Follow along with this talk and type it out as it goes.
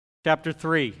Chapter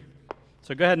 3.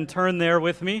 So go ahead and turn there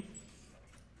with me.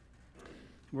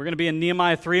 We're going to be in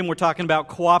Nehemiah 3, and we're talking about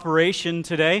cooperation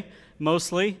today,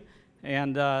 mostly.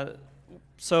 And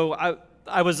so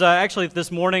I was actually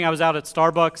this morning, I was out at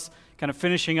Starbucks, kind of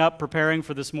finishing up, preparing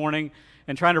for this morning,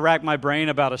 and trying to rack my brain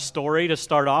about a story to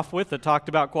start off with that talked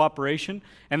about cooperation.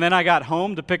 And then I got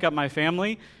home to pick up my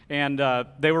family, and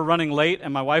they were running late,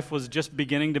 and my wife was just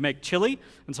beginning to make chili.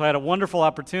 And so I had a wonderful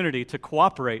opportunity to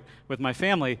cooperate with my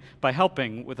family by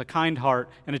helping with a kind heart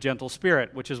and a gentle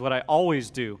spirit, which is what I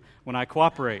always do when I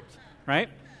cooperate, right?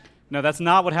 No, that's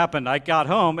not what happened. I got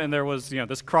home, and there was,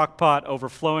 this crock pot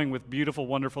overflowing with beautiful,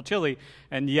 wonderful chili,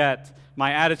 and yet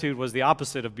my attitude was the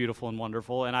opposite of beautiful and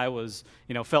wonderful, and I was,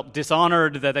 felt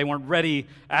dishonored that they weren't ready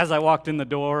as I walked in the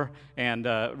door and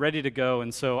ready to go,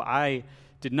 and so I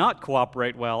did not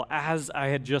cooperate well as I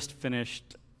had just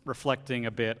finished reflecting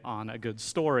a bit on a good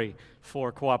story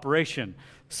for cooperation.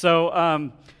 So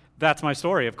that's my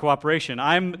story of cooperation.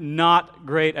 I'm not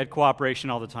great at cooperation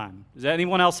all the time. Does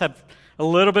anyone else have a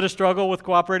little bit of struggle with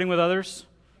cooperating with others?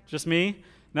 Just me?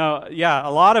 No, yeah, a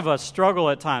lot of us struggle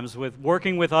at times with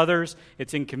working with others.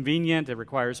 It's inconvenient. It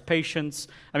requires patience.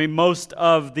 I mean, most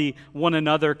of the one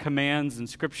another commands in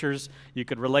scriptures, you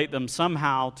could relate them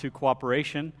somehow to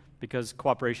cooperation because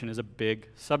cooperation is a big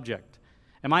subject.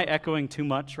 Am I echoing too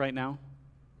much right now?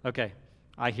 Okay,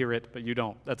 I hear it, but you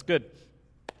don't. That's good.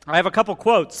 I have a couple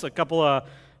quotes, a couple of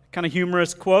kind of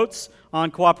humorous quotes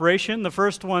on cooperation. The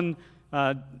first one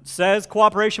says,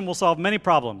 cooperation will solve many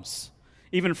problems.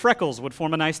 Even freckles would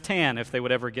form a nice tan if they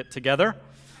would ever get together.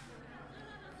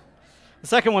 The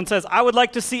second one says, I would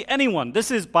like to see anyone. This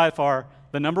is by far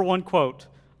the number one quote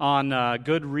on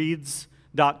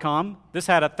Goodreads.com. This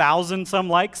had 1,000-some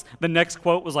likes. The next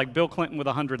quote was like Bill Clinton with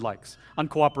 100 likes on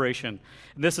cooperation.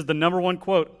 This is the number one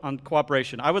quote on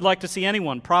cooperation. I would like to see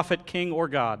anyone, prophet, king, or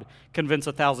God, convince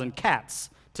 1,000 cats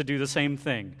to do the same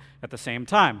thing at the same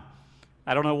time.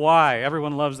 I don't know why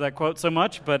everyone loves that quote so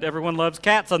much, but everyone loves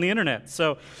cats on the internet.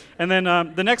 And then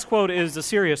the next quote is a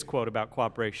serious quote about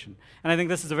cooperation. And I think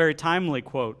this is a very timely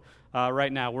quote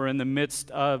right now. We're in the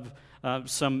midst of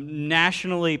some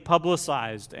nationally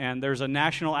publicized, and there's a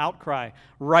national outcry,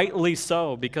 rightly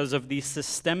so, because of the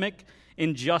systemic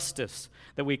injustice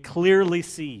that we clearly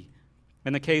see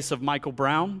in the case of Michael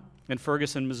Brown in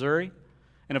Ferguson, Missouri,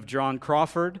 and of John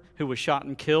Crawford, who was shot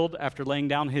and killed after laying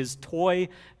down his toy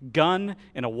gun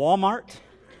in a Walmart.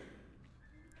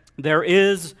 There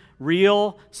is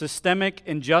real systemic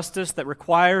injustice that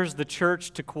requires the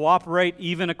church to cooperate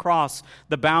even across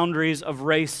the boundaries of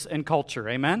race and culture.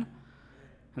 Amen?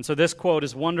 And so this quote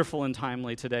is wonderful and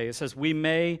timely today. It says, we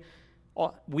may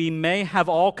have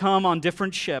all come on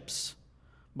different ships,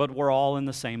 but we're all in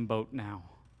the same boat now.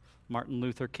 Martin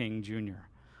Luther King Jr.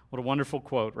 What a wonderful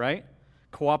quote, right?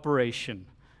 Cooperation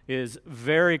is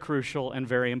very crucial and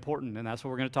very important, and that's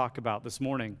what we're going to talk about this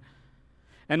morning.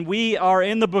 And we are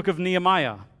in the book of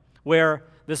Nehemiah, where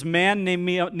this man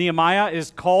named Nehemiah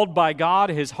is called by God.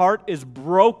 His heart is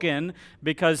broken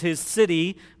because his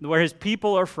city, where his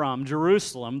people are from,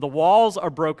 Jerusalem, the walls are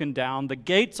broken down, the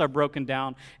gates are broken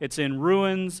down, it's in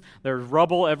ruins, there's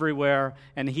rubble everywhere,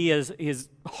 and his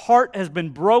heart has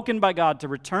been broken by God to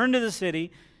return to the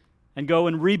city and go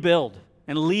and rebuild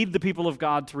and lead the people of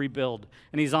God to rebuild.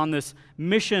 And he's on this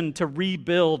mission to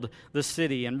rebuild the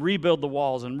city and rebuild the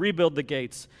walls and rebuild the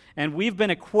gates. And we've been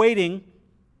equating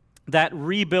that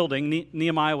rebuilding,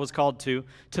 Nehemiah was called to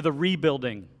the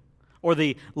rebuilding, or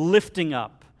the lifting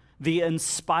up, the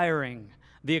inspiring,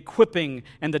 the equipping,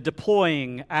 and the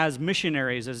deploying as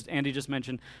missionaries, as Andy just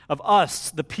mentioned, of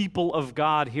us, the people of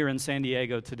God here in San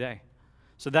Diego today.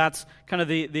 So that's kind of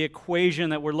the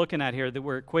equation that we're looking at here, that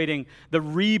we're equating the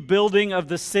rebuilding of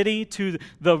the city to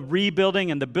the rebuilding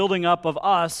and the building up of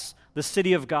us, the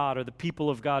city of God, or the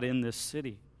people of God in this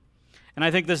city. And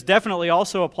I think this definitely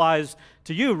also applies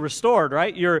to you, Restored,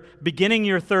 right? You're beginning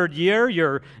your third year.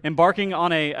 You're embarking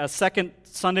on a second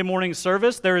Sunday morning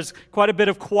service. There is quite a bit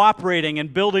of cooperating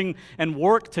and building and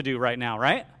work to do right now,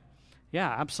 right? Yeah,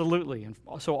 absolutely. And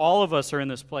so all of us are in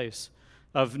this place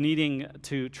of needing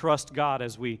to trust God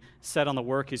as we set on the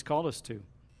work He's called us to.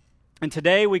 And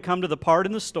today we come to the part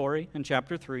in the story in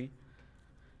chapter 3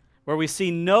 where we see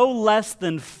no less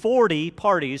than 40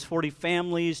 parties, 40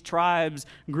 families, tribes,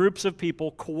 groups of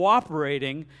people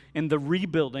cooperating in the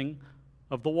rebuilding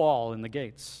of the wall and the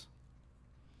gates.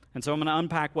 And so I'm going to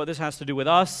unpack what this has to do with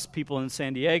us, people in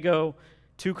San Diego,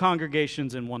 2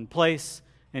 congregations in one place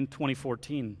in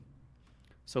 2014.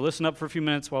 So listen up for a few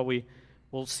minutes while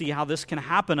we'll see how this can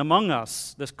happen among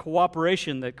us, this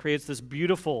cooperation that creates this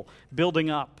beautiful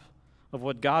building up of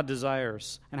what God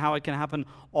desires and how it can happen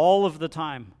all of the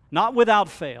time, not without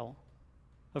fail.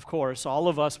 Of course, all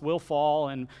of us will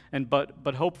fall,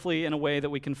 but hopefully in a way that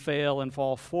we can fail and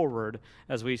fall forward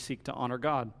as we seek to honor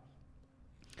God.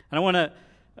 And I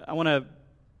want to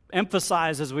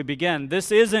emphasize as we begin,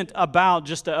 this isn't about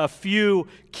just a few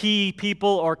key people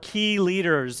or key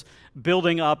leaders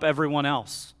building up everyone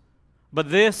else. But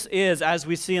this is, as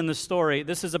we see in the story,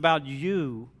 this is about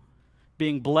you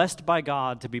being blessed by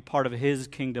God to be part of His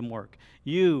kingdom work.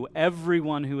 You,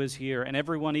 everyone who is here, and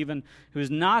everyone even who is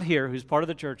not here, who's part of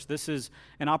the church, this is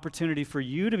an opportunity for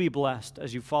you to be blessed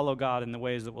as you follow God in the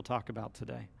ways that we'll talk about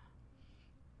today.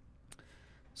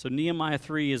 So Nehemiah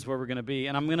 3 is where we're going to be.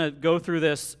 And I'm going to go through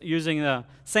this using the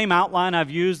same outline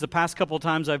I've used the past couple of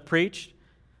times I've preached.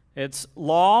 It's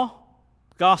law,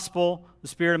 gospel, the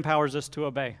Spirit empowers us to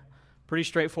obey. Pretty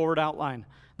straightforward outline.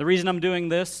 The reason I'm doing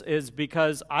this is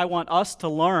because I want us to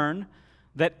learn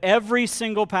that every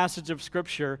single passage of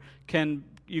Scripture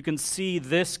you can see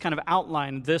this kind of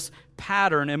outline, this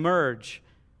pattern emerge.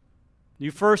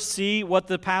 You first see what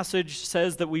the passage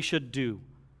says that we should do.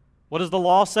 What does the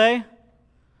law say?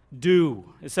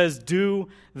 Do. It says, do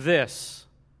this.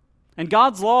 And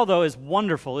God's law, though, is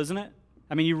wonderful, isn't it?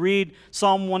 I mean, you read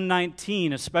Psalm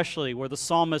 119 especially, where the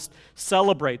psalmist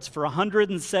celebrates for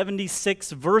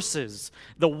 176 verses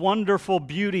the wonderful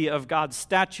beauty of God's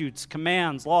statutes,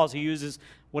 commands, laws. He uses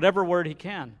whatever word he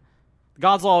can.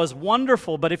 God's law is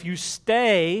wonderful, but if you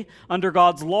stay under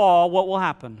God's law, what will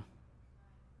happen?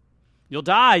 You'll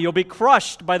die. You'll be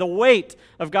crushed by the weight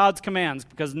of God's commands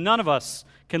because none of us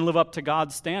can live up to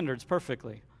God's standards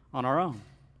perfectly on our own.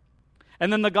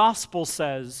 And then the gospel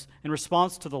says, in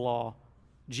response to the law,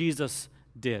 Jesus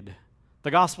did.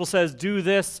 The gospel says, do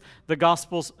this.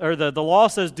 The law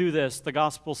says, do this. The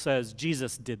gospel says,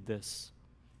 Jesus did this.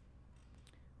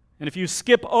 And if you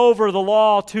skip over the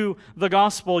law to the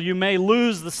gospel, you may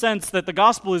lose the sense that the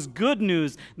gospel is good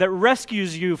news that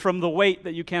rescues you from the weight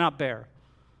that you cannot bear.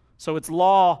 So it's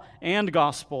law and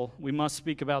gospel we must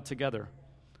speak about together.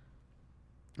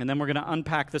 And then we're going to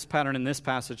unpack this pattern in this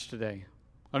passage today.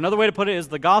 Another way to put it is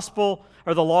the gospel,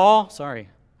 or the law,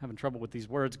 having trouble with these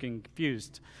words, getting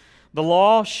confused. The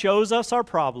law shows us our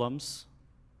problems,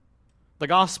 the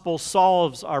gospel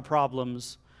solves our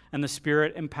problems, and the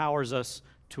Spirit empowers us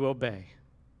to obey.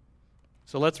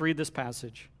 So let's read this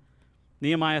passage.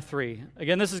 Nehemiah 3.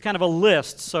 Again, this is kind of a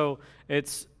list, so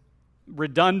it's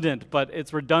redundant, but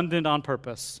it's redundant on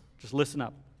purpose. Just listen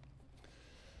up.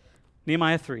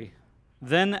 Nehemiah 3.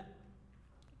 Then,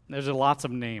 there's lots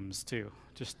of names too,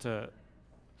 just to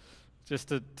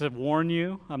warn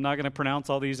you. I'm not going to pronounce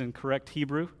all these in correct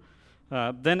Hebrew.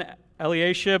 Then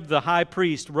Eliashib, the high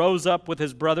priest, rose up with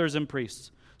his brothers and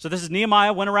priests. So this is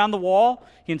Nehemiah, went around the wall.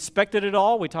 He inspected it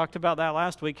all. We talked about that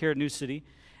last week here at New City.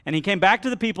 And he came back to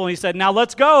the people and he said, now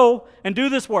let's go and do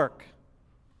this work.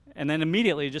 And then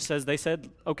immediately it just says, they said,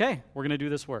 okay, we're going to do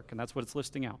this work. And that's what it's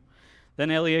listing out. Then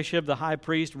Eliashib, the high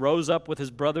priest, rose up with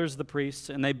his brothers, the priests,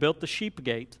 and they built the sheep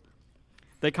gate.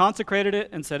 They consecrated it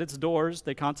and set its doors.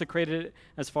 They consecrated it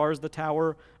as far as the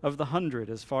Tower of the 100,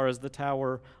 as far as the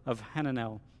Tower of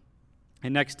Hananel.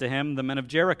 And next to him, the men of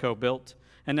Jericho built,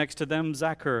 and next to them,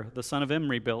 Zachar, the son of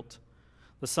Imri, built.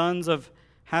 The sons of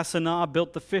Hassenaah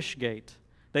built the fish gate.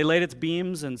 They laid its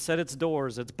beams and set its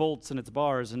doors, its bolts, and its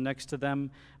bars. And next to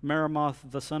them,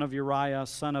 Meremoth, the son of Uriah,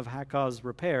 son of Hakaz,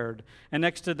 repaired. And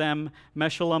next to them,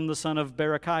 Meshullam, the son of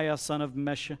Berechiah, son of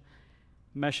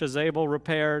Meshezabel,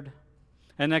 repaired.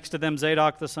 And next to them,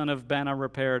 Zadok, the son of Bana,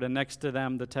 repaired. And next to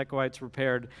them, the Tekoites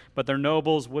repaired. But their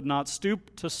nobles would not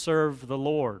stoop to serve the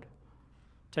Lord.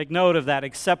 Take note of that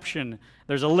exception.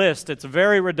 There's a list. It's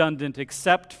very redundant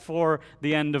except for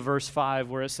the end of verse 5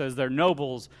 where it says their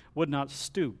nobles would not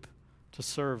stoop to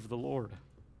serve the Lord.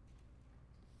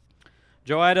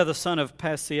 Joiada the son of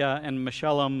Paseah and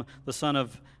Meshullam the son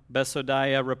of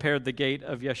Besodiah repaired the gate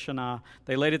of Yeshanah.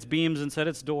 They laid its beams and set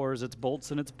its doors, its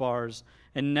bolts and its bars.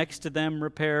 And next to them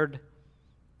repaired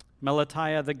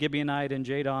Melatiah the Gibeonite and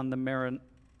Jadon the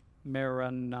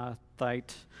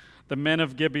Meronothite, the men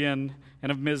of Gibeon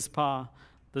and of Mizpah,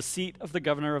 the seat of the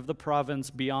governor of the province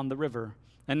beyond the river.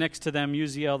 And next to them,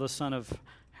 Uziel, the son of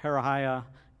Herahiah,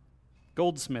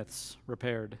 goldsmiths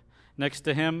repaired. Next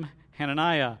to him,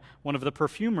 Hananiah, one of the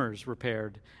perfumers,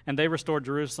 repaired. And they restored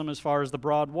Jerusalem as far as the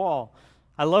broad wall.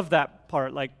 I love that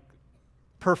part, like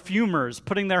perfumers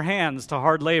putting their hands to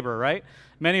hard labor, right?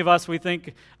 Many of us, we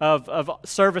think of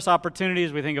service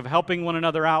opportunities, we think of helping one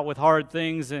another out with hard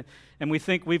things, and we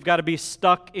think we've got to be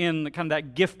stuck in kind of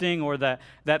that gifting or that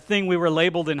thing we were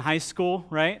labeled in high school,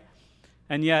 right?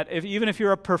 And yet, even if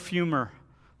you're a perfumer,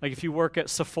 Like if you work at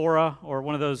Sephora or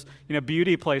one of those,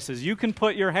 beauty places, you can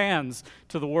put your hands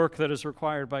to the work that is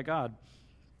required by God.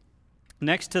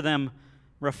 Next to them,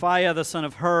 Rephaiah, the son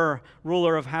of Hur,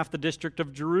 ruler of half the district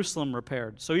of Jerusalem,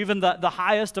 repaired. So even the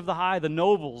highest of the high, the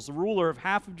nobles, the ruler of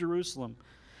half of Jerusalem.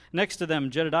 Next to them,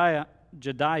 Jedaiah,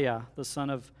 the son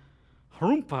of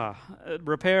Harumpah,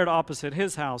 repaired opposite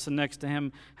his house. And next to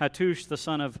him, Hattush, the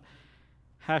son of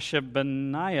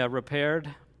Hashabaniah,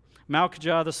 repaired.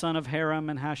 Malchijah, the son of Haram,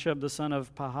 and Hashab, the son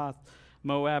of Pahath,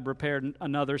 Moab, repaired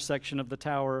another section of the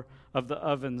Tower of the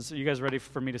Ovens. Are you guys ready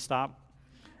for me to stop?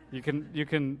 You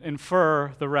can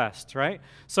infer the rest, right?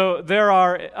 So there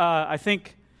are, I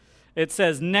think it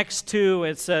says next to,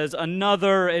 it says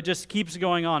another, it just keeps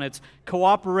going on. It's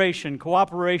cooperation.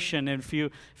 And if you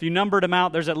numbered them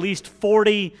out, there's at least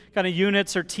 40 kind of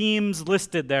units or teams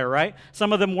listed there, right?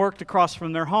 Some of them worked across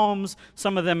from their homes.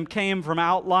 Some of them came from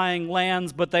outlying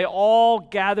lands, but they all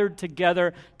gathered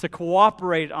together to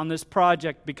cooperate on this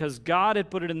project because God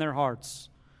had put it in their hearts.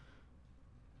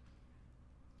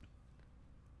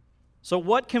 So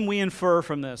what can we infer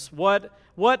from this? What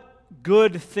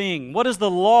good thing? What does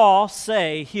the law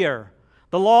say here?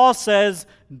 The law says,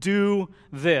 do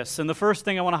this. And the first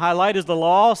thing I want to highlight is the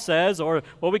law says, or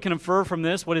what we can infer from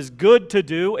this, what is good to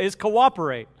do is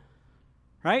cooperate.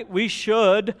 Right? We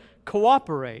should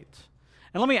cooperate.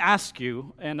 And let me ask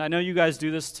you, and I know you guys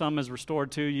do this some as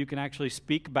Restored too, you can actually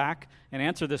speak back and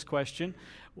answer this question.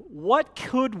 What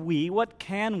can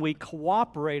we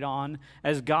cooperate on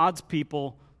as God's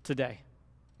people today?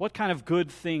 What kind of good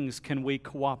things can we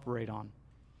cooperate on?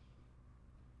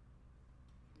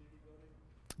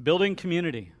 Building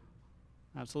community.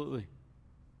 Absolutely.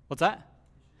 What's that?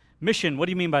 Mission. What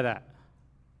do you mean by that?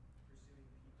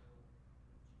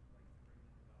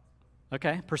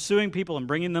 Okay. Pursuing people and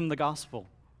bringing them the gospel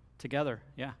together.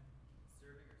 Yeah.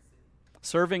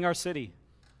 Serving our city.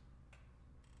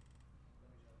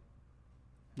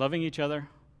 Loving each other.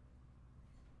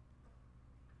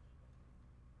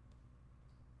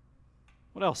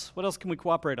 What else? What else can we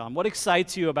cooperate on? What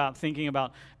excites you about thinking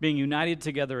about being united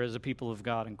together as a people of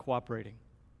God and cooperating?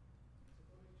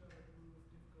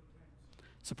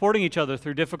 Supporting each other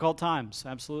through difficult times.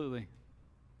 Absolutely.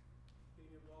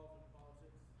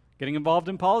 Getting involved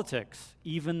in politics.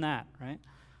 Even that, right?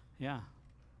 Yeah.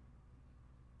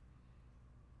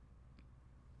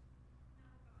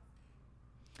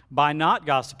 By not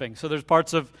gossiping. So there's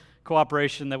parts of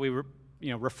cooperation that we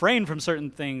refrain from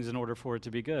certain things in order for it to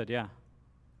be good. Yeah.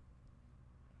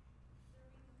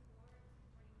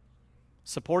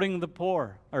 Supporting the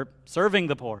poor, or serving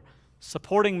the poor,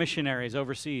 supporting missionaries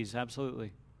overseas,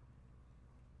 absolutely.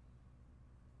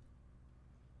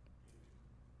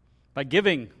 By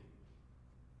giving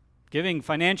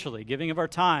financially, giving of our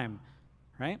time,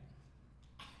 right?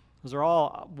 Those are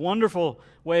all wonderful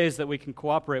ways that we can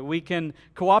cooperate. We can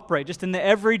cooperate just in the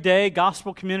everyday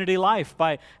gospel community life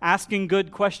by asking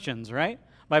good questions, right?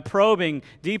 By probing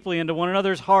deeply into one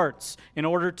another's hearts in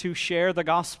order to share the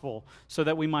gospel so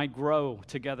that we might grow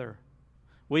together.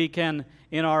 We can,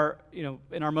 in our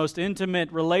most intimate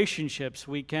relationships,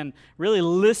 we can really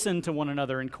listen to one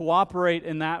another and cooperate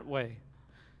in that way.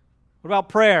 What about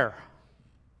prayer?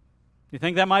 You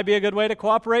think that might be a good way to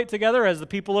cooperate together as the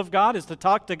people of God, is to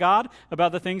talk to God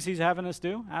about the things He's having us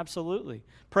do? Absolutely.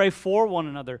 Pray for one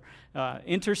another.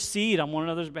 Intercede on one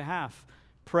another's behalf.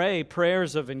 Pray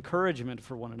prayers of encouragement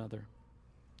for one another.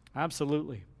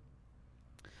 Absolutely.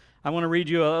 I want to read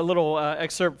you a little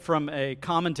excerpt from a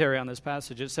commentary on this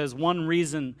passage. It says, one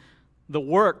reason the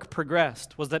work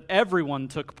progressed was that everyone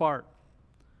took part,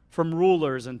 from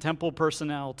rulers and temple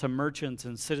personnel to merchants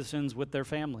and citizens with their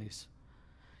families.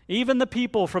 Even the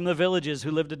people from the villages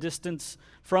who lived a distance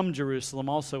from Jerusalem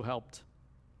also helped.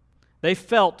 They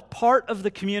felt part of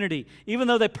the community, even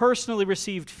though they personally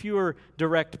received fewer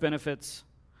direct benefits.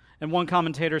 And one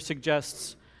commentator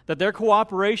suggests that their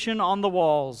cooperation on the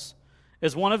walls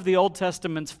is one of the Old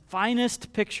Testament's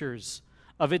finest pictures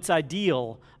of its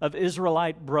ideal of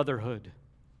Israelite brotherhood.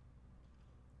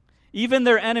 Even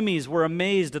their enemies were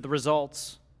amazed at the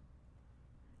results.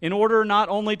 In order not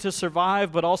only to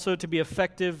survive, but also to be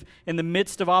effective in the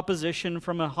midst of opposition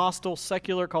from a hostile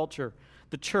secular culture,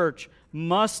 the church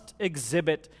must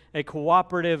exhibit a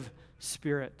cooperative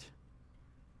spirit.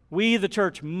 We, the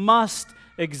church, must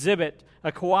exhibit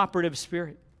a cooperative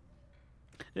spirit.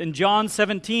 In John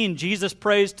 17, Jesus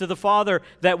prays to the Father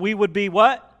that we would be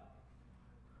what?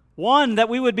 One, that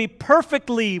we would be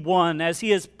perfectly one as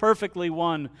He is perfectly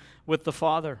one with the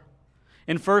Father.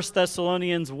 In 1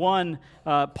 Thessalonians 1,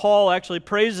 Paul actually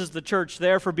praises the church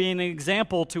there for being an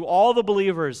example to all the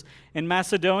believers in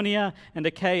Macedonia and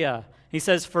Achaia. He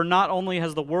says, "For not only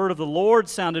has the word of the Lord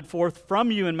sounded forth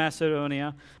from you in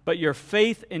Macedonia, but your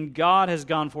faith in God has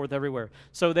gone forth everywhere."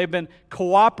 So they've been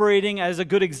cooperating as a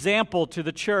good example to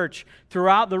the church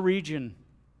throughout the region.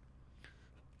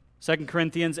 2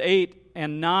 Corinthians 8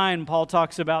 and 9, Paul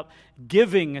talks about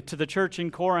giving to the church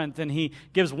in Corinth, and he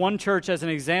gives one church as an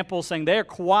example, saying they are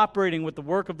cooperating with the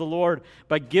work of the Lord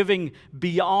by giving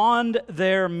beyond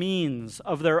their means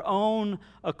of their own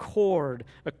accord,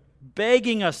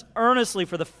 begging us earnestly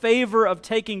for the favor of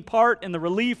taking part in the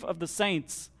relief of the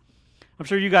saints. I'm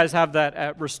sure you guys have that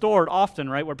at Restored often,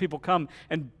 right? Where people come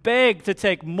and beg to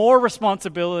take more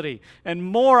responsibility and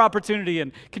more opportunity.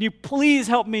 And can you please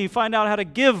help me find out how to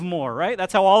give more, right?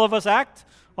 That's how all of us act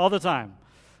all the time.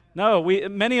 No,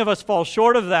 many of us fall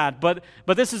short of that. But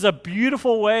this is a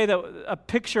beautiful way, a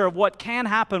picture of what can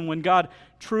happen when God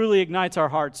truly ignites our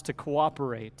hearts to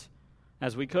cooperate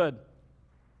as we could.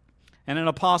 And an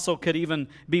apostle could even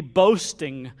be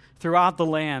boasting throughout the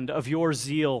land of your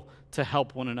zeal to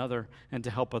help one another and to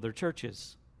help other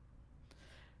churches.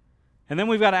 And then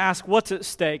we've got to ask, what's at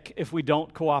stake if we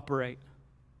don't cooperate?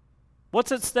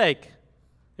 What's at stake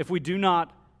if we do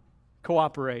not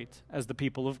cooperate as the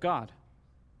people of God?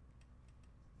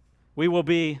 We will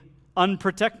be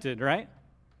unprotected, right?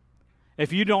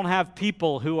 If you don't have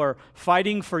people who are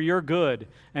fighting for your good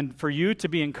and for you to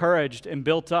be encouraged and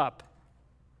built up,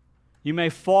 you may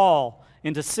fall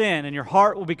into sin and your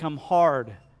heart will become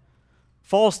hard.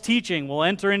 False teaching will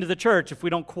enter into the church if we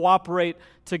don't cooperate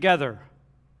together.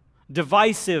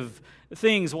 Divisive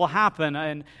things will happen,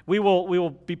 and we will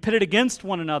be pitted against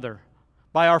one another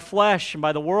by our flesh and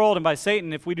by the world and by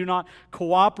Satan if we do not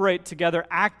cooperate together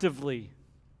actively.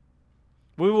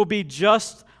 We will be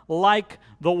just like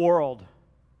the world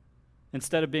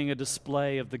instead of being a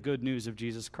display of the good news of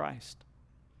Jesus Christ.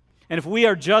 And if we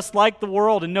are just like the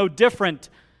world and no different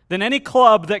than any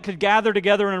club that could gather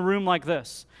together in a room like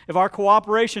this, if our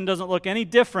cooperation doesn't look any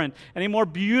different, any more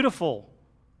beautiful,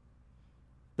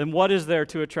 then what is there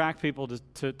to attract people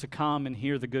to come and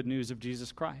hear the good news of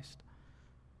Jesus Christ?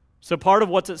 So part of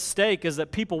what's at stake is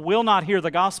that people will not hear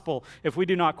the gospel if we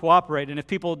do not cooperate. And if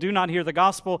people do not hear the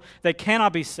gospel, they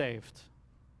cannot be saved.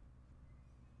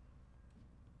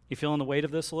 You feeling the weight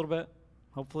of this a little bit,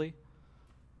 hopefully?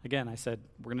 Again, I said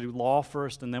we're going to do law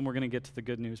first, and then we're going to get to the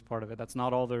good news part of it. That's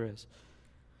not all there is.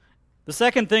 The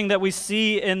second thing that we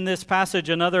see in this passage,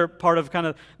 another part of kind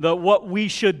of what we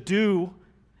should do,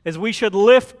 is we should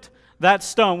lift that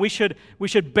stone. We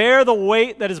should bear the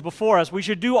weight that is before us. We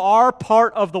should do our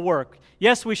part of the work.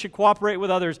 Yes, we should cooperate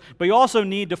with others, but you also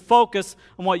need to focus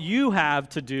on what you have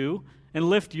to do and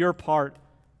lift your part,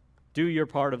 do your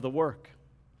part of the work.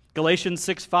 Galatians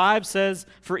 6:5 says,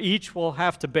 "For each will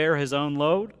have to bear his own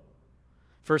load."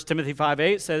 1 Timothy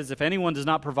 5:8 says, "If anyone does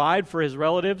not provide for his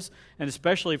relatives, and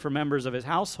especially for members of his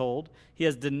household, he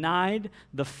has denied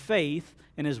the faith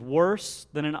and is worse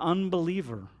than an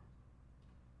unbeliever."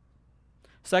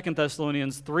 2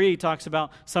 Thessalonians 3 talks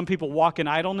about some people walk in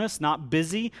idleness, not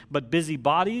busy, but busy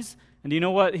bodies. And do you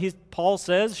know what Paul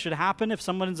says should happen if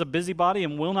someone is a busybody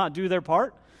and will not do their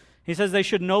part? He says they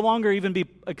should no longer even be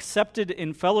accepted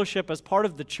in fellowship as part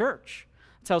of the church.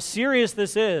 That's how serious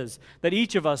this is, that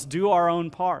each of us do our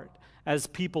own part as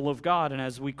people of God and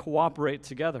as we cooperate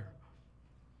together.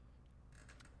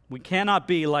 We cannot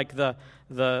be like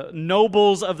the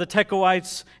nobles of the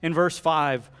Tekoites in verse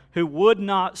 5 who would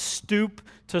not stoop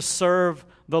to serve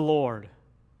the Lord.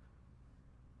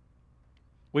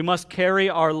 We must carry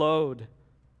our load,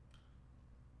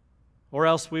 or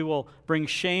else we will bring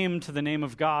shame to the name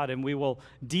of God and we will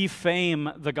defame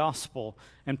the gospel,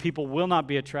 and people will not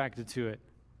be attracted to it.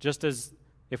 Just as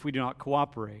if we do not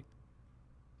cooperate,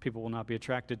 people will not be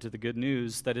attracted to the good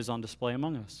news that is on display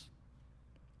among us.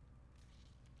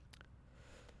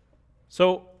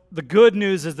 So the good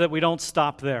news is that we don't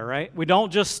stop there, right? We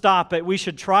don't just stop it. We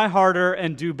should try harder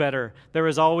and do better. There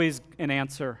is always an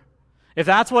answer. If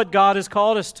that's what God has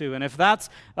called us to, and if that's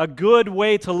a good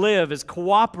way to live, is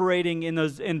cooperating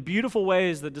in beautiful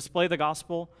ways that display the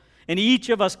gospel, and each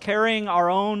of us carrying our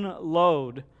own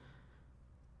load,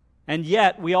 and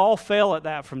yet we all fail at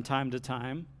that from time to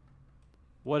time,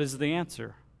 what is the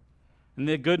answer? And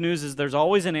the good news is there's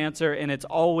always an answer, and it's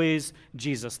always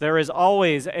Jesus. There is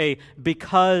always a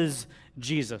because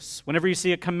Jesus. Whenever you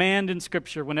see a command in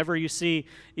Scripture, whenever you see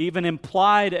even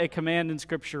implied a command in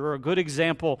Scripture or a good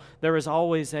example, there is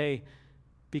always a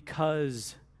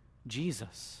because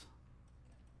Jesus.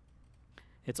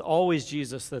 It's always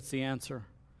Jesus that's the answer.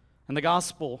 And the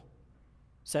gospel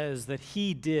says that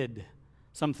He did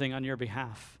something on your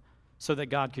behalf so that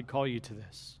God could call you to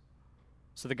this,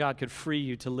 so that God could free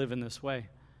you to live in this way.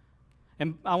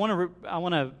 And I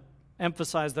want to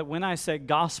emphasize that when I say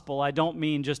gospel, I don't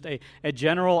mean just a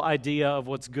general idea of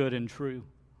what's good and true.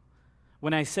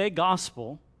 When I say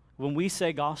gospel, when we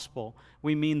say gospel,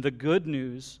 we mean the good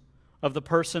news of the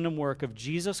person and work of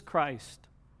Jesus Christ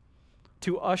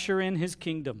to usher in his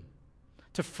kingdom,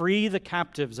 to free the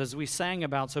captives, as we sang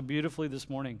about so beautifully this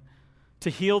morning, to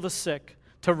heal the sick,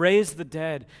 to raise the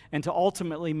dead, and to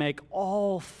ultimately make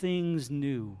all things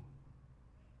new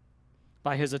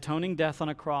by his atoning death on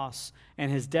a cross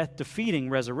and his death-defeating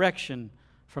resurrection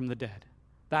from the dead.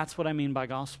 That's what I mean by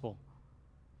gospel.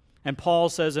 And Paul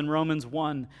says in Romans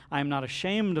 1, I am not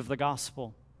ashamed of the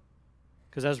gospel.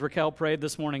 Because as Raquel prayed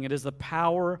this morning, it is the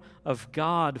power of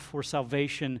God for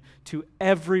salvation to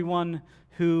everyone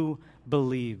who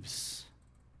believes.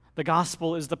 The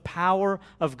gospel is the power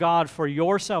of God for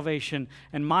your salvation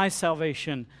and my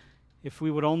salvation if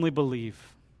we would only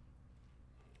believe.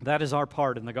 That is our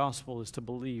part in the gospel, is to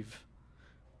believe.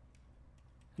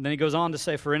 And then he goes on to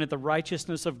say, for in it the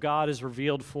righteousness of God is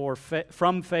revealed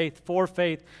from faith, for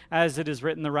faith, as it is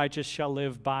written, the righteous shall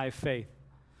live by faith.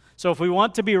 So if we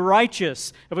want to be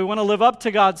righteous, if we want to live up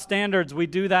to God's standards, we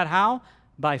do that how?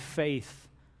 By faith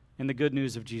in the good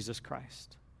news of Jesus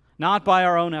Christ. Not by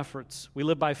our own efforts. We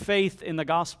live by faith in the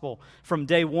gospel from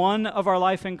day one of our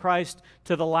life in Christ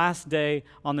to the last day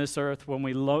on this earth when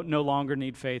we no longer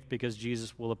need faith because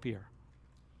Jesus will appear.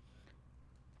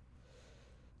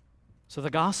 So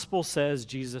the gospel says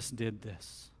Jesus did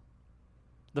this.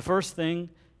 The first thing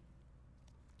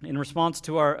in response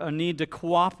to our need to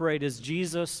cooperate is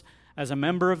Jesus, as a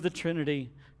member of the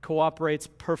Trinity, cooperates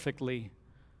perfectly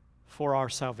for our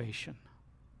salvation.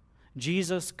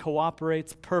 Jesus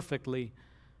cooperates perfectly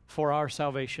for our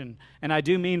salvation. And I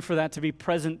do mean for that to be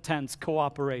present tense,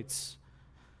 cooperates.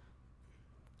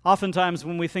 Oftentimes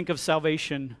when we think of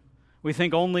salvation, we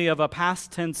think only of a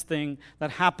past tense thing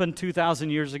that happened 2,000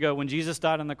 years ago when Jesus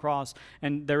died on the cross,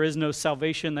 and there is no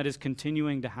salvation that is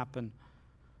continuing to happen.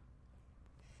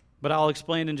 But I'll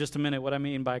explain in just a minute what I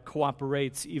mean by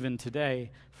cooperates even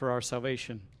today for our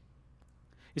salvation.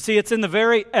 You see, it's in the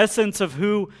very essence of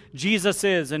who Jesus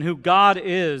is and who God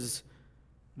is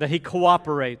that he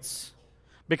cooperates.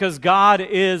 Because God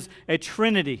is a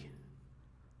Trinity.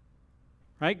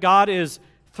 Right? God is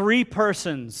three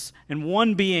persons in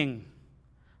one being.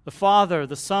 The Father,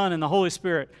 the Son, and the Holy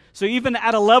Spirit. So even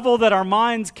at a level that our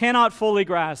minds cannot fully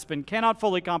grasp and cannot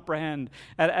fully comprehend,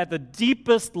 at the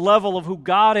deepest level of who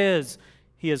God is,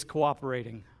 he is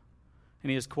cooperating.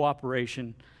 And he's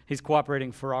cooperating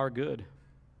for our good.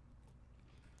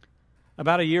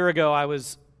 About a year ago, I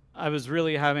was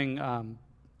really having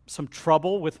some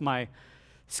trouble with my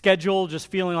schedule,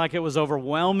 just feeling like it was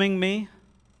overwhelming me.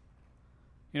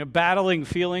 Battling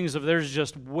feelings of there's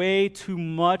just way too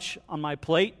much on my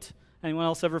plate. Anyone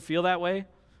else ever feel that way?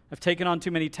 I've taken on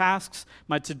too many tasks.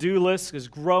 My to-do list is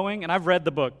growing, and I've read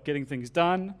the book, Getting Things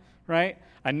Done, right?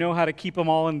 I know how to keep them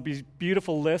all in these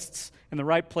beautiful lists in the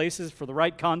right places for the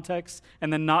right context,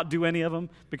 and then not do any of them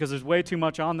because there's way too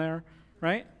much on there,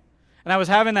 right? And I was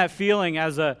having that feeling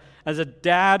as a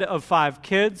dad of 5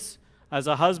 kids, as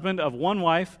a husband of 1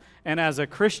 wife, and as a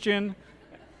Christian,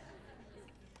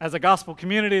 as a gospel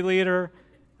community leader,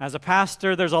 as a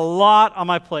pastor. There's a lot on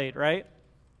my plate, right?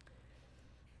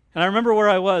 And I remember where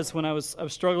I was when I was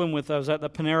struggling with, I was at the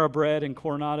Panera Bread in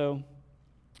Coronado,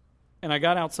 and I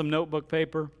got out some notebook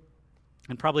paper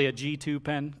and probably a G2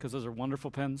 pen, because those are wonderful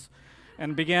pens,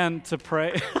 and began to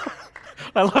pray.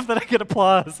 I love that I get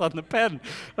applause on the pen.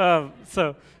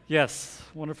 So, yes,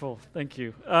 wonderful. Thank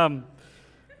you.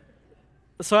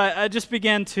 So I just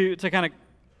began to kind of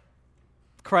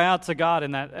cry out to God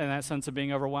in that sense of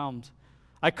being overwhelmed.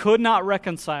 I could not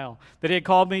reconcile that he had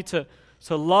called me to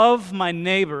love my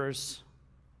neighbors,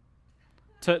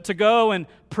 to go and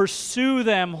pursue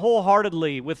them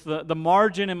wholeheartedly with the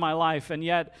margin in my life, and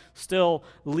yet still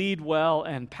lead well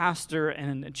and pastor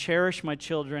and cherish my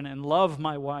children and love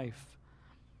my wife.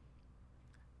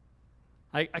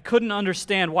 I couldn't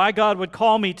understand why God would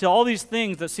call me to all these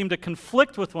things that seem to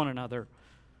conflict with one another,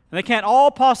 and they can't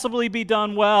all possibly be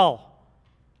done well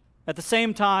at the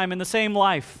same time in the same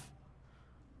life.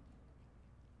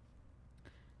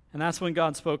 And that's when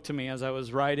God spoke to me as I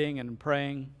was writing and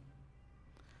praying.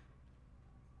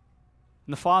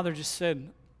 And the Father just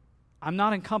said, I'm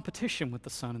not in competition with the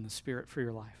Son and the Spirit for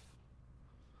your life.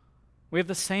 We have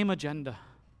the same agenda.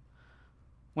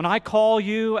 When I call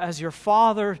you as your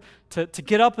father to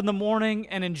get up in the morning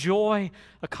and enjoy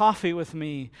a coffee with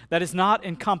me, that is not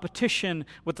in competition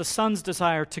with the Son's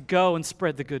desire to go and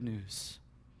spread the good news.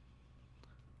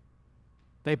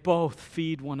 They both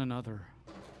feed one another.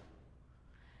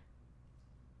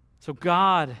 So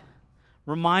God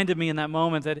reminded me in that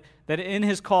moment that in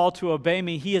his call to obey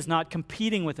me, he is not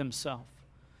competing with himself.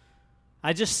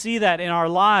 I just see that in our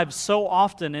lives so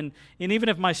often, and even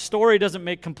if my story doesn't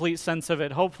make complete sense of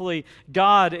it, hopefully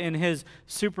God in his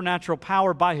supernatural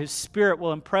power by his Spirit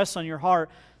will impress on your heart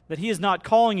that he is not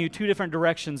calling you two different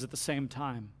directions at the same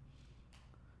time.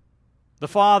 The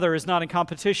Father is not in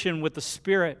competition with the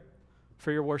Spirit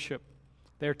for your worship.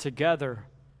 They're together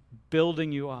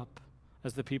building you up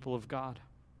as the people of God.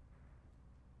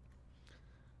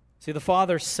 See, the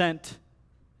Father sent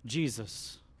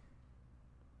Jesus,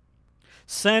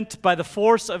 sent by the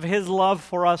force of his love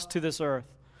for us to this earth.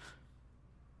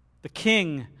 The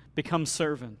King becomes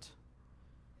servant.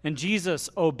 And Jesus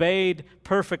obeyed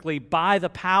perfectly by the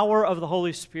power of the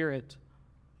Holy Spirit.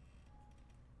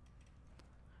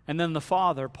 And then the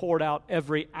Father poured out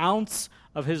every ounce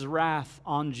of his wrath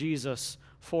on Jesus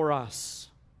for us.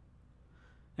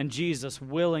 And Jesus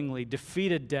willingly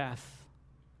defeated death,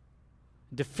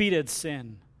 defeated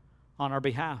sin on our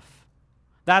behalf.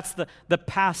 That's the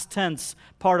past tense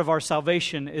part of our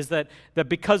salvation, is that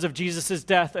because of Jesus'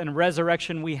 death and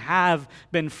resurrection, we have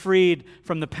been freed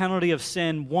from the penalty of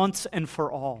sin once and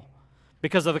for all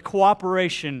because of the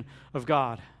cooperation of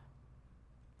God.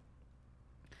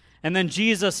 And then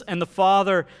Jesus and the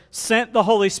Father sent the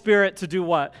Holy Spirit to do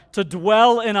what? To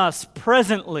dwell in us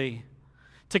presently,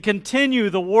 to continue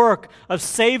the work of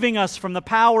saving us from the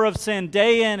power of sin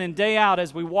day in and day out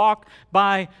as we walk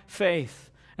by faith.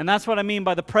 And that's what I mean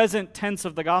by the present tense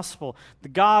of the gospel.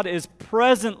 God is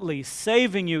presently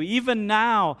saving you, even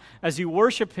now as you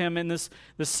worship him in this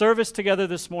service together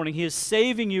this morning. He is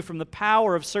saving you from the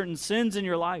power of certain sins in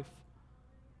your life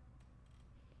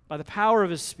by the power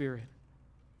of his Spirit.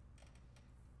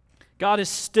 God is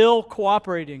still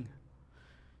cooperating.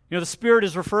 You know, the Spirit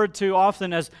is referred to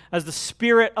often as the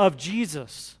Spirit of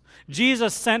Jesus.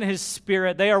 Jesus sent his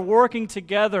Spirit. They are working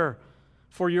together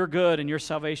for your good and your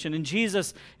salvation. And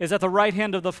Jesus is at the right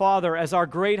hand of the Father as our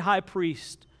great high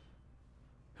priest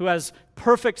who has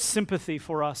perfect sympathy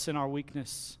for us in our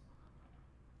weakness.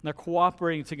 And they're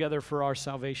cooperating together for our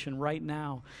salvation right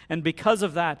now. And because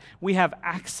of that, we have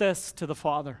access to the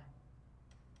Father.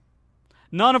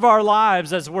 None of our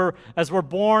lives, as we're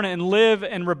born and live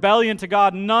in rebellion to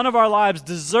God, none of our lives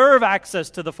deserve access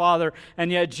to the Father, and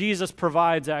yet Jesus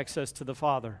provides access to the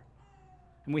Father.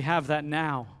 And we have that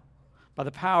now. By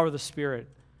the power of the Spirit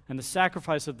and the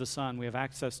sacrifice of the Son, we have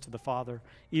access to the Father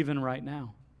even right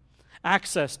now.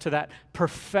 Access to that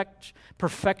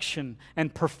perfection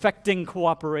and perfecting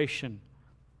cooperation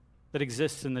that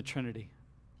exists in the Trinity.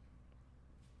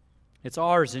 It's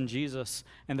ours in Jesus,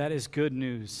 and that is good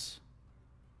news.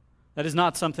 That is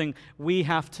not something we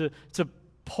have to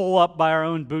pull up by our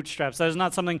own bootstraps. That is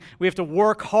not something we have to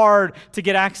work hard to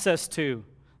get access to.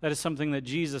 That is something that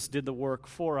Jesus did the work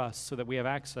for us so that we have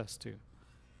access to.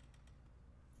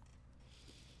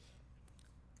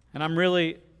 And I'm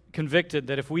really convicted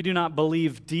that if we do not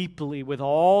believe deeply with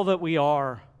all that we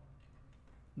are,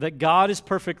 that God is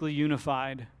perfectly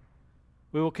unified,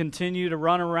 we will continue to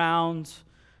run around,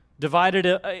 divided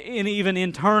even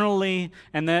internally,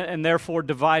 and therefore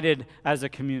divided as a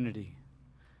community.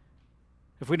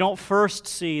 If we don't first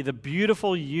see the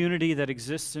beautiful unity that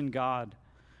exists in God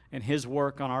and his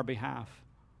work on our behalf,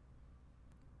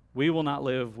 we will not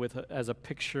live as a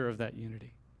picture of that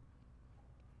unity.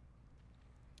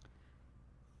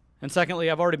 And secondly,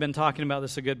 I've already been talking about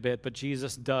this a good bit, but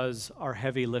Jesus does our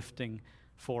heavy lifting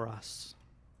for us.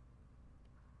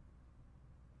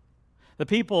 The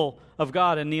people of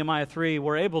God in Nehemiah 3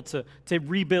 were able to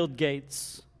rebuild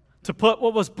gates, to put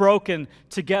what was broken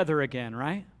together again,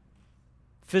 right?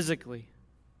 Physically.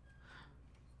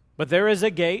 But there is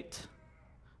a gate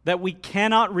that we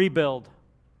cannot rebuild.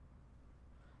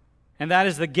 And that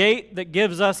is the gate that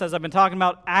gives us, as I've been talking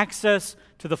about, access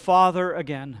to the Father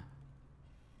again.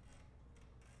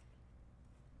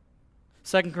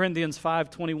 2 Corinthians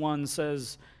 5:21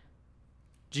 says,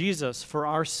 Jesus,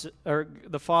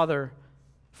 the Father,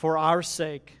 for our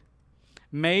sake,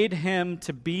 made him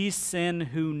to be sin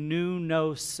who knew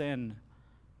no sin,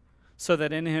 so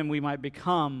that in him we might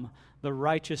become the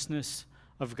righteousness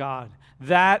of God.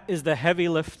 That is the heavy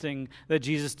lifting that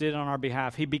Jesus did on our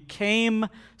behalf. He became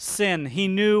sin. He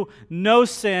knew no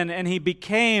sin, and he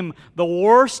became the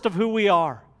worst of who we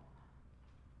are,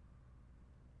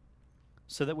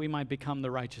 so that we might become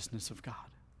the righteousness of God.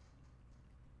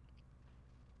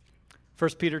 1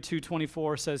 Peter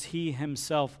 2:24 says, he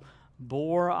himself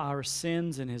bore our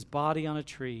sins in his body on a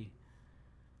tree,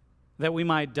 that we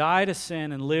might die to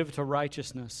sin and live to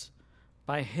righteousness.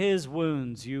 By his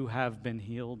wounds you have been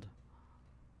healed.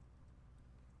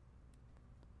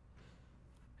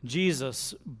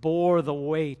 Jesus bore the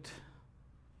weight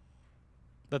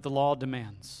that the law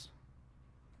demands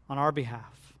on our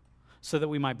behalf so that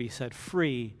we might be set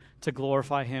free to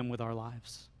glorify Him with our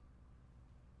lives.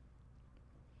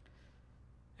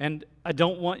 And I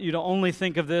don't want you to only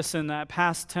think of this in that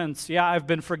past tense. Yeah, I've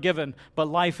been forgiven, but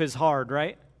life is hard,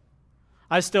 right?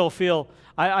 I still feel,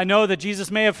 I know that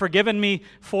Jesus may have forgiven me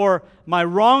for my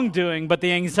wrongdoing, but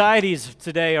the anxieties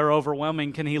today are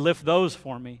overwhelming. Can He lift those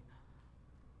for me?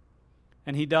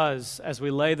 And He does as we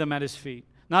lay them at His feet.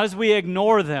 Not as we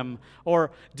ignore them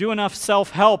or do enough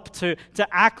self-help to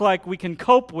act like we can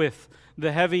cope with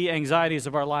the heavy anxieties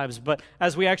of our lives, but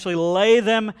as we actually lay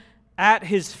them at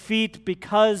His feet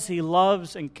because He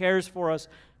loves and cares for us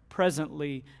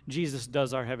presently, Jesus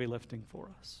does our heavy lifting for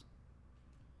us.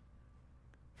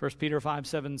 1 Peter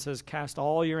 5:7 says, cast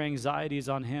all your anxieties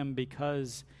on Him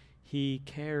because He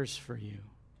cares for you.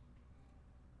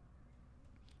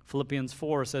 Philippians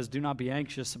 4 says, do not be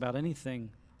anxious about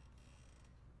anything,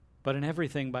 but in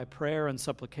everything by prayer and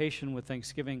supplication with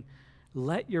thanksgiving,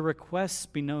 let your requests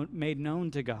be made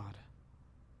known to God.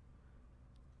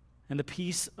 And the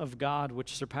peace of God,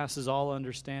 which surpasses all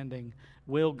understanding,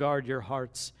 will guard your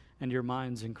hearts and your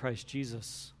minds in Christ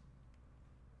Jesus.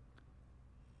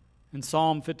 And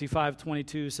Psalm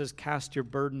 55:22 says, cast your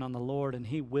burden on the Lord, and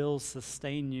He will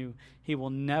sustain you. He will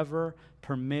never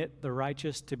permit the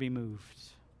righteous to be moved.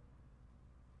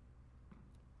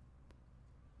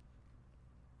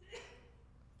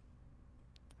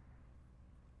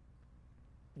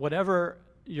 Whatever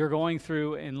you're going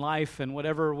through in life and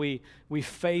whatever we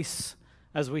face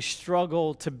as we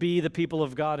struggle to be the people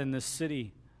of God in this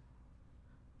city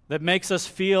that makes us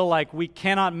feel like we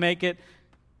cannot make it,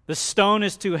 the stone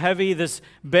is too heavy, this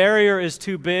barrier is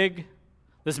too big,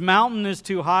 this mountain is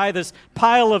too high, this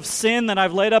pile of sin that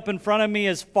I've laid up in front of me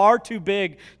is far too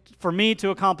big for me to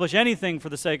accomplish anything for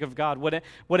the sake of God.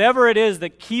 Whatever it is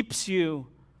that keeps you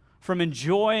from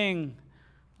enjoying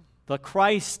the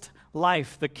Christ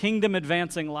life, the kingdom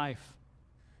advancing life.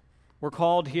 We're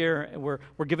called here,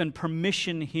 we're given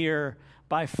permission here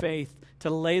by faith to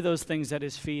lay those things at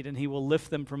His feet, and He will lift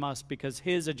them from us because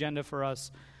His agenda for us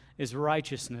is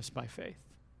righteousness by faith.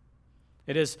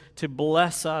 It is to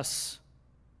bless us.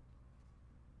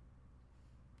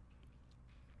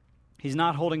 He's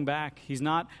not holding back. He's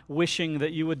not wishing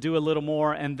that you would do a little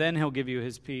more and then He'll give you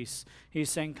His peace. He's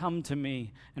saying, come to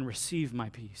me and receive my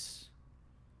peace.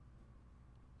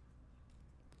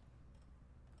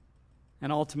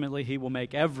 And ultimately, He will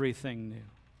make everything new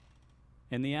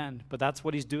in the end. But that's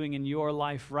what He's doing in your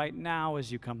life right now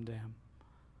as you come to Him.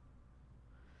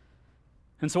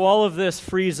 And so all of this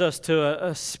frees us to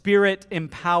a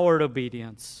Spirit-empowered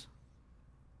obedience.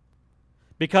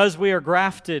 Because we are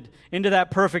grafted into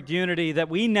that perfect unity that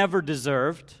we never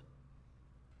deserved,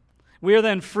 we are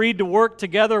then freed to work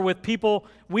together with people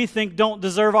we think don't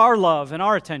deserve our love and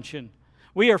our attention.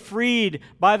 We are freed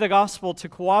by the gospel to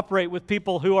cooperate with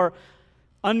people who are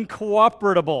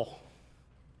uncooperatable,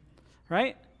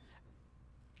 right?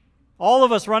 All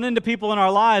of us run into people in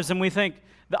our lives and we think,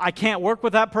 I can't work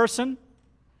with that person.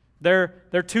 They're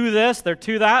too this, they're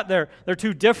too that, they're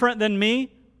too different than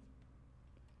me.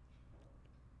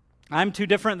 I'm too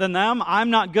different than them. I'm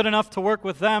not good enough to work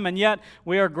with them, and yet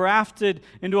we are grafted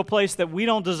into a place that we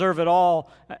don't deserve at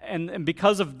all, and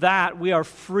because of that, we are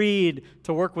freed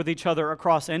to work with each other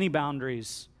across any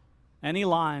boundaries, any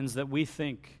lines that we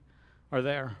think are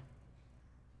there.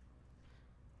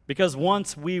 Because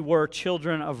once we were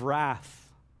children of wrath,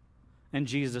 and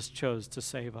Jesus chose to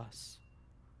save us.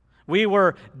 We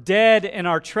were dead in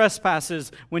our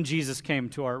trespasses when Jesus came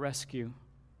to our rescue.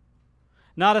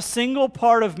 Not a single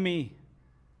part of me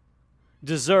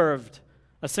deserved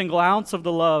a single ounce of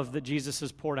the love that Jesus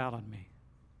has poured out on me.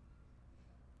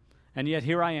 And yet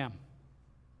here I am.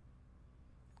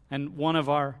 And one of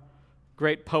our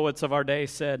great poets of our day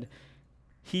said,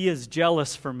 He is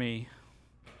jealous for me.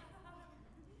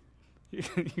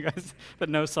 You guys that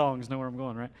know songs know where I'm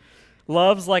going, right?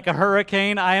 Love's like a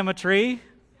hurricane, I am a tree,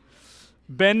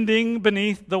 bending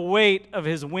beneath the weight of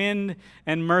His wind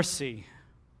and mercy.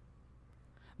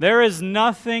 There is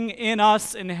nothing in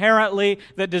us inherently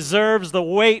that deserves the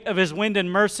weight of His wind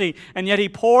and mercy, and yet He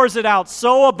pours it out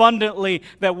so abundantly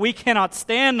that we cannot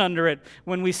stand under it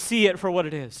when we see it for what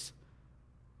it is.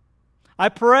 I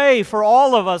pray for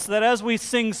all of us that as we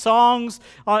sing songs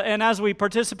and as we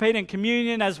participate in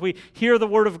communion, as we hear the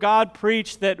Word of God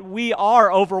preached, that we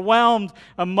are overwhelmed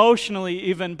emotionally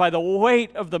even by the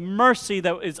weight of the mercy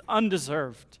that is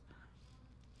undeserved.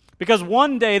 Because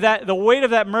one day the weight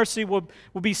of that mercy will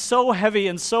be so heavy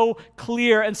and so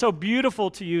clear and so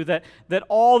beautiful to you that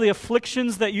all the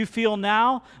afflictions that you feel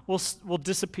now will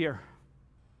disappear.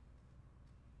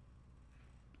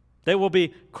 They will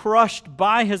be crushed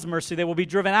by His mercy. They will be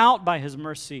driven out by His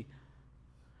mercy.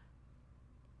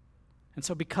 And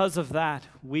so because of that,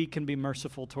 we can be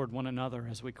merciful toward one another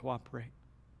as we cooperate.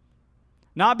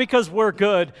 Not because we're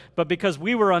good, but because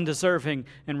we were undeserving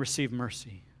and received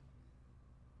mercy.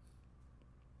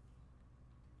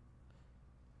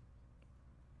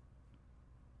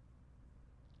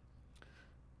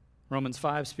 Romans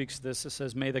 5 speaks to this. It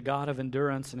says, "May the God of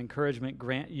endurance and encouragement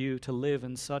grant you to live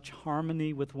in such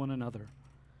harmony with one another,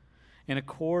 in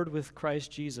accord with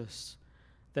Christ Jesus,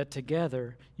 that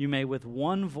together you may with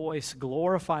one voice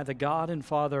glorify the God and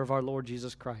Father of our Lord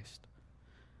Jesus Christ.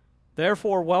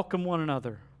 Therefore welcome one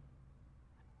another,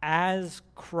 as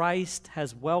Christ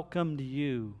has welcomed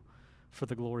you for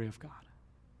the glory of God."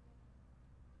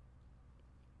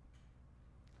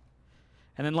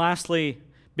 And then lastly,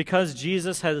 because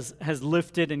Jesus has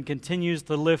lifted and continues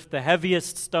to lift the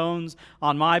heaviest stones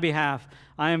on my behalf,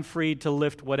 I am freed to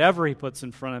lift whatever He puts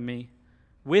in front of me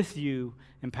with you,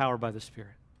 empowered by the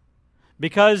Spirit.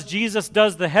 Because Jesus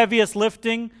does the heaviest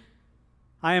lifting,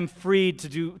 I am freed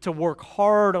to work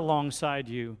hard alongside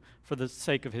you for the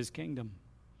sake of His kingdom.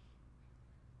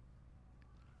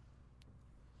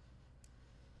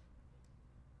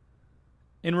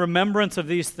 In remembrance of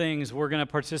these things, we're going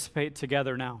to participate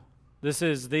together now. This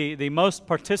is the most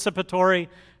participatory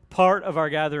part of our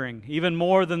gathering, even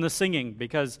more than the singing,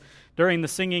 because during the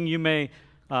singing you may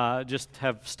just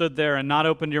have stood there and not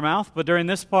opened your mouth, but during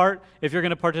this part, if you're going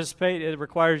to participate, it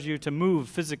requires you to move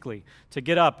physically, to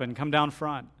get up and come down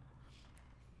front.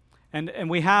 And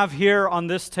we have here on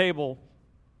this table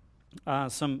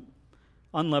some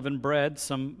unleavened bread,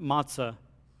 some matzah.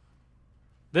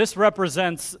 This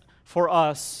represents for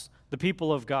us, the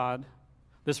people of God,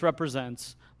 this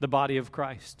represents the body of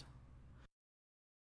Christ.